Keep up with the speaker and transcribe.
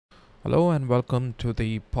Hello and welcome to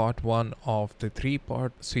the part 1 of the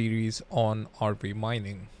 3-part series on RV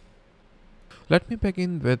mining. Let me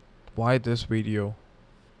begin with why this video.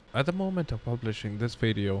 At the moment of publishing this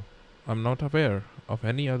video, I'm not aware of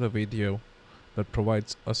any other video that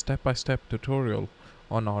provides a step-by-step tutorial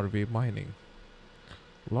on RV mining.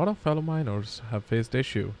 A lot of fellow miners have faced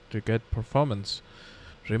issue to get performance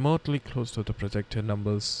remotely close to the projected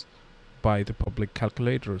numbers by the public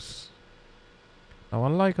calculators. Now,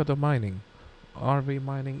 unlike other mining, RV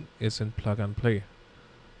mining isn't plug and play.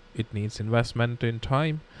 It needs investment in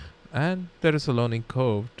time and there is a learning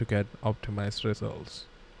curve to get optimized results.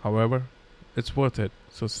 However, it's worth it,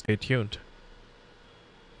 so stay tuned.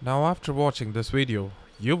 Now after watching this video,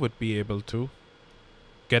 you would be able to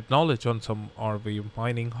get knowledge on some RV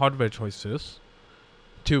mining hardware choices.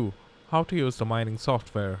 2. How to use the mining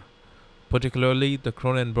software, particularly the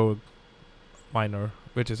Cronenberg miner,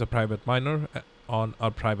 which is a private miner on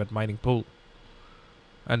a private mining pool.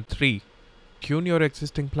 And 3. Tune your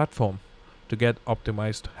existing platform to get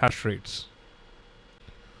optimized hash rates.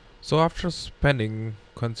 So after spending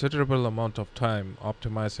considerable amount of time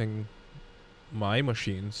optimizing my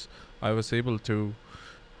machines, I was able to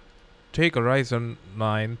take a Ryzen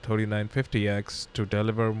 9 3950X to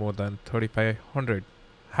deliver more than 3500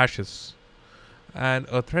 hashes and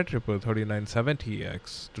a Threadripper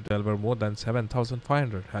 3970X to deliver more than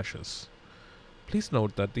 7500 hashes. Please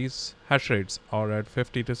note that these hash rates are at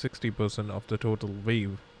 50 to 60% of the total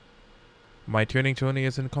wave. My tuning journey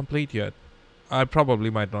isn't complete yet. I probably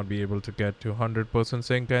might not be able to get to 100%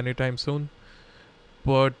 sync anytime soon,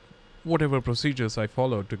 but whatever procedures I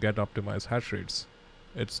followed to get optimized hash rates,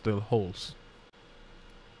 it still holds.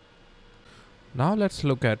 Now let's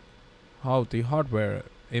look at how the hardware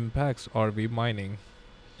impacts RV mining.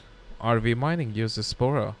 RV mining uses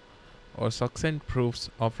Spora, or succinct proofs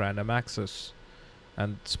of random access.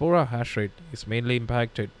 And Spora hash rate is mainly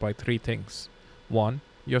impacted by 3 things. 1.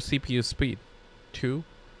 Your CPU speed. 2.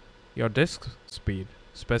 Your disk speed.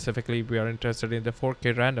 Specifically, we are interested in the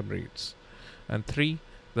 4K random reads. And 3.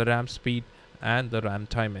 The RAM speed and the RAM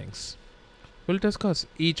timings. We'll discuss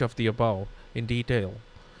each of the above in detail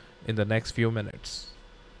in the next few minutes.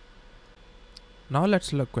 Now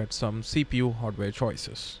let's look at some CPU hardware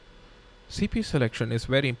choices. CPU selection is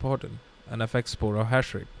very important and affects Spora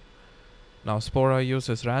hash rate. Now Spora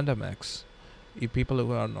uses RandomX. If people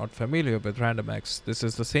who are not familiar with RandomX, this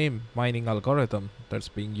is the same mining algorithm that's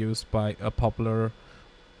being used by a popular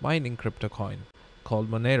mining crypto coin called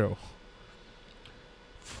Monero.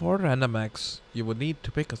 For RandomX, you would need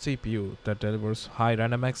to pick a CPU that delivers high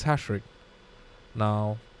RandomX hash rate.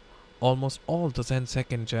 Now, almost all the Zen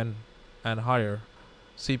 2nd gen and higher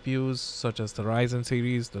CPUs such as the Ryzen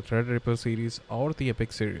series, the Threadripper series or the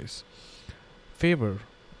EPYC series favor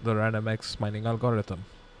the RandomX mining algorithm.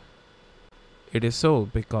 It is so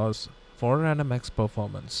because for RandomX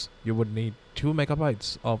performance, you would need 2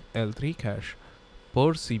 megabytes of L3 cache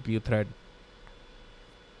per CPU thread.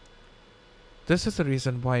 This is the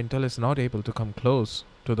reason why Intel is not able to come close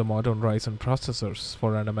to the modern Ryzen processors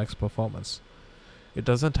for RandomX performance. It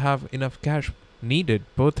doesn't have enough cache needed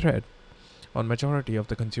per thread on majority of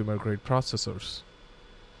the consumer grade processors.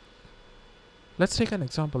 Let's take an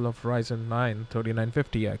example of Ryzen 9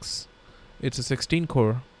 3950X. It's a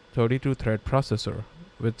 16-core, 32-thread processor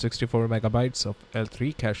with 64 megabytes of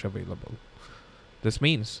L3 cache available. This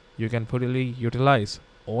means you can fully utilize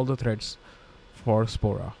all the threads for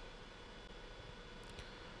Spora.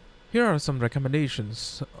 Here are some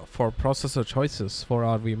recommendations for processor choices for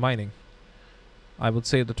RV mining. I would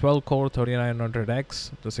say the 12-core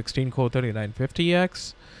 3900X, the 16-core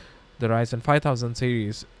 3950X, the Ryzen 5000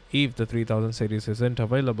 series, if the 3000 series isn't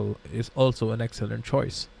available, is also an excellent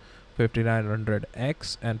choice.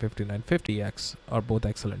 5900X and 5950X are both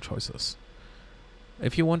excellent choices.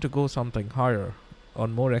 If you want to go something higher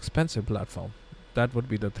on more expensive platform, that would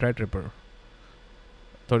be the Threadripper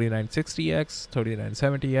 3960X,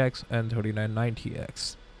 3970X and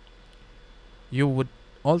 3990X. You would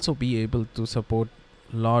also be able to support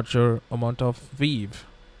larger amount of weave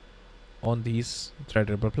on these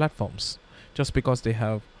Threadripper platforms just because they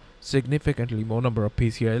have significantly more number of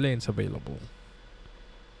PCI lanes available.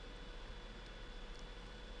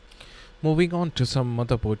 Moving on to some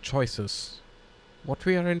motherboard choices. What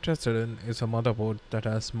we are interested in is a motherboard that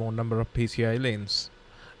has more number of PCI lanes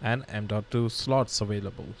and M.2 slots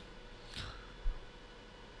available.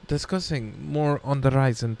 Discussing more on the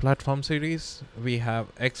Ryzen platform series, we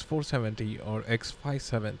have X470 or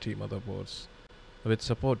X570 motherboards which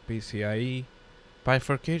support PCIe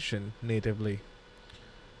bifurcation natively.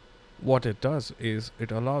 What it does is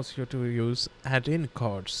it allows you to use add-in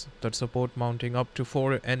cards that support mounting up to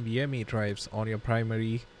 4 NVMe drives on your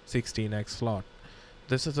primary 16x slot.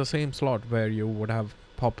 This is the same slot where you would have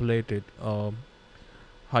populated a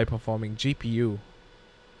high-performing GPU,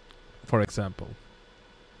 for example.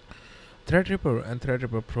 Threadripper and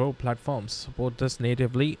Threadripper Pro platforms support this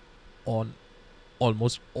natively on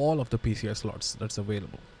almost all of the PCI slots that's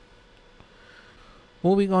available.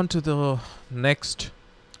 Moving on to the next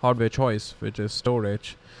hardware choice, which is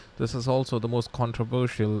storage. This is also the most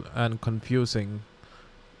controversial and confusing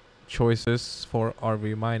choices for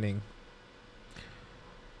RV mining.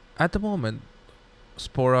 At the moment,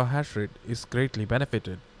 Spora hash rate is greatly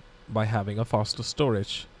benefited by having a faster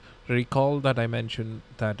storage. Recall that I mentioned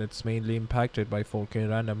that it's mainly impacted by 4K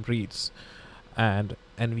random reads, and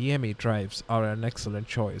NVMe drives are an excellent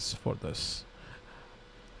choice for this.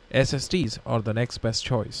 SSDs are the next best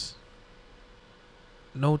choice.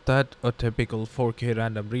 Note that a typical 4K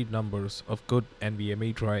random read numbers of good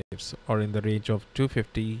NVMe drives are in the range of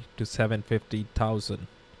 250 to 750,000,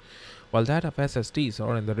 while that of SSDs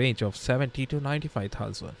are in the range of 70 to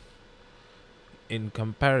 95,000. In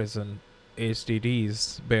comparison,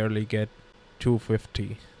 HDDs barely get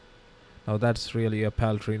 250. Now that's really a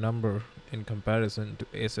paltry number in comparison to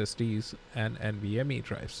SSDs and NVMe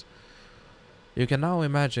drives. You can now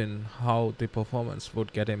imagine how the performance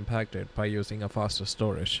would get impacted by using a faster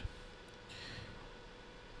storage.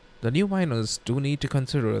 The new miners do need to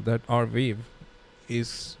consider that arweave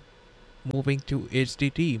is moving to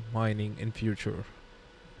HDD mining in future.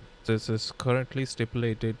 This is currently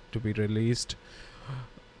stipulated to be released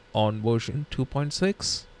on version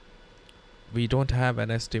 2.6. We don't have an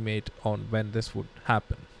estimate on when this would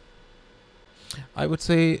happen. I would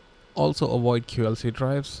say also avoid QLC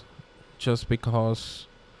drives, just because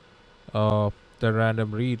the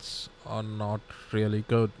random reads are not really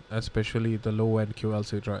good, especially the low-end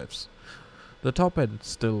QLC drives. The top-end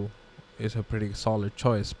still is a pretty solid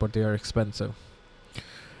choice, but they are expensive.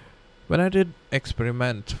 When I did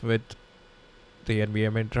experiment with the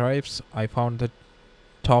NVMe drives, I found that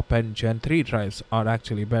top-end Gen 3 drives are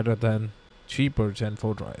actually better than cheaper Gen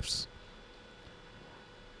 4 drives.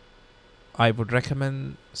 I would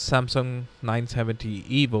recommend Samsung 970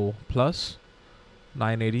 EVO Plus,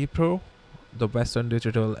 980 Pro, the Western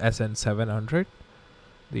Digital SN700,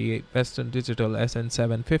 the Western Digital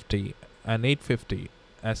SN750 and 850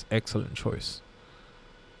 as excellent choice.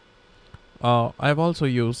 I've also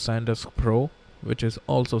used SanDisk Pro, which is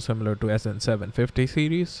also similar to SN750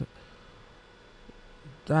 series.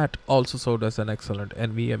 That also served as an excellent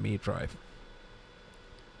NVMe drive.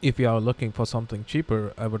 If you are looking for something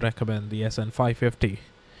cheaper, I would recommend the SN550.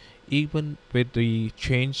 Even with the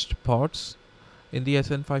changed parts in the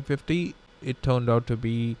SN550, it turned out to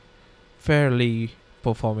be fairly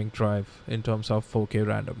performing drive in terms of 4K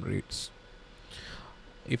random reads.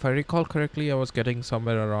 If I recall correctly, I was getting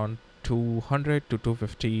somewhere around 200 to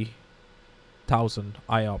 250,000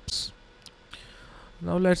 IOPS.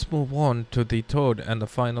 Now let's move on to the third and the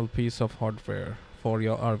final piece of hardware for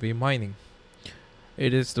your RV mining.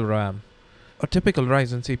 It is the RAM. A typical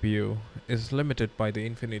Ryzen CPU is limited by the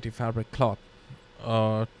Infinity Fabric clock,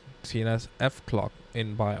 seen as F clock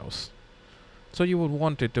in BIOS. So you would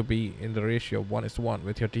want it to be in the ratio 1:1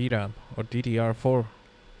 with your DRAM or DDR4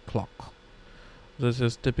 clock. This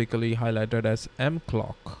is typically highlighted as M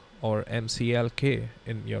clock or MCLK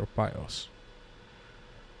in your BIOS.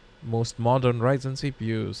 Most modern Ryzen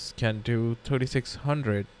CPUs can do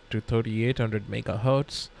 3600 to 3800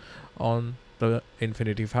 MHz on the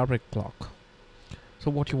Infinity Fabric clock.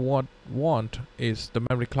 So what you want is the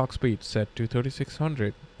memory clock speed set to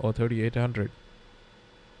 3600 or 3800,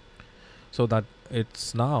 so that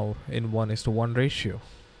it's now in 1:1 ratio.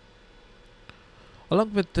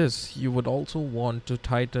 Along with this, you would also want to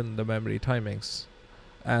tighten the memory timings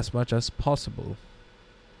as much as possible.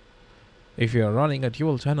 If you are running a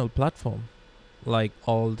dual channel platform, like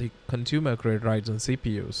all the consumer grade Ryzen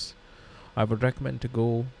CPUs, I would recommend to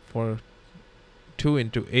go for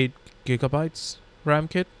 2x8 GB RAM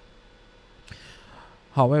kit.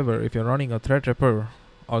 However, if you're running a Threadripper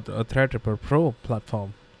or a Threadripper Pro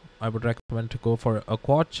platform, I would recommend to go for a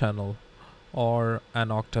quad channel or an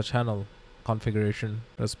octa channel configuration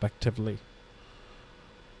respectively.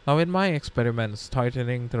 Now in my experiments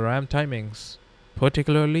tightening the RAM timings,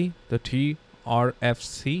 particularly the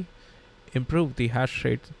TRFC, improved the hash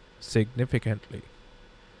rate significantly.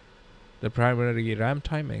 The primary RAM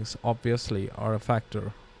timings obviously are a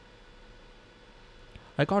factor.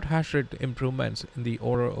 I got hash rate improvements in the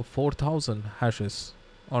order of 4000 hashes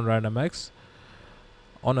on RandomX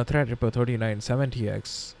on a Threadripper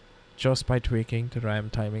 3970X just by tweaking the RAM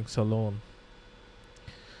timings alone.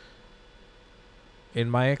 In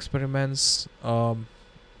my experiments, I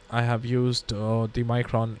have used the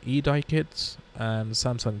Micron E die kits and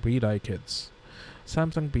Samsung B die kits.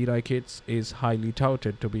 Samsung B die kits is highly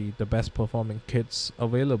touted to be the best performing kits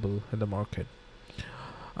available in the market.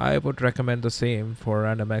 I would recommend the same for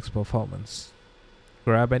Random X performance.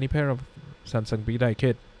 Grab any pair of Samsung B die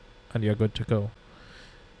kit and you're good to go.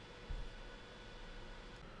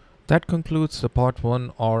 That concludes the part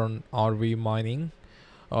 1 on RV mining.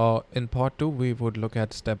 In part 2 we would look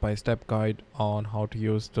at step-by-step guide on how to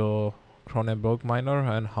use the Cronenberg miner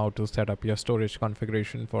and how to set up your storage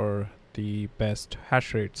configuration for the best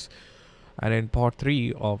hash rates. And in part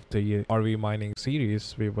 3 of the RV mining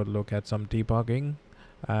series we will look at some debugging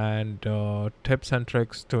and tips and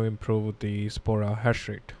tricks to improve the Spora hash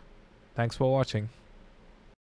rate. Thanks for watching.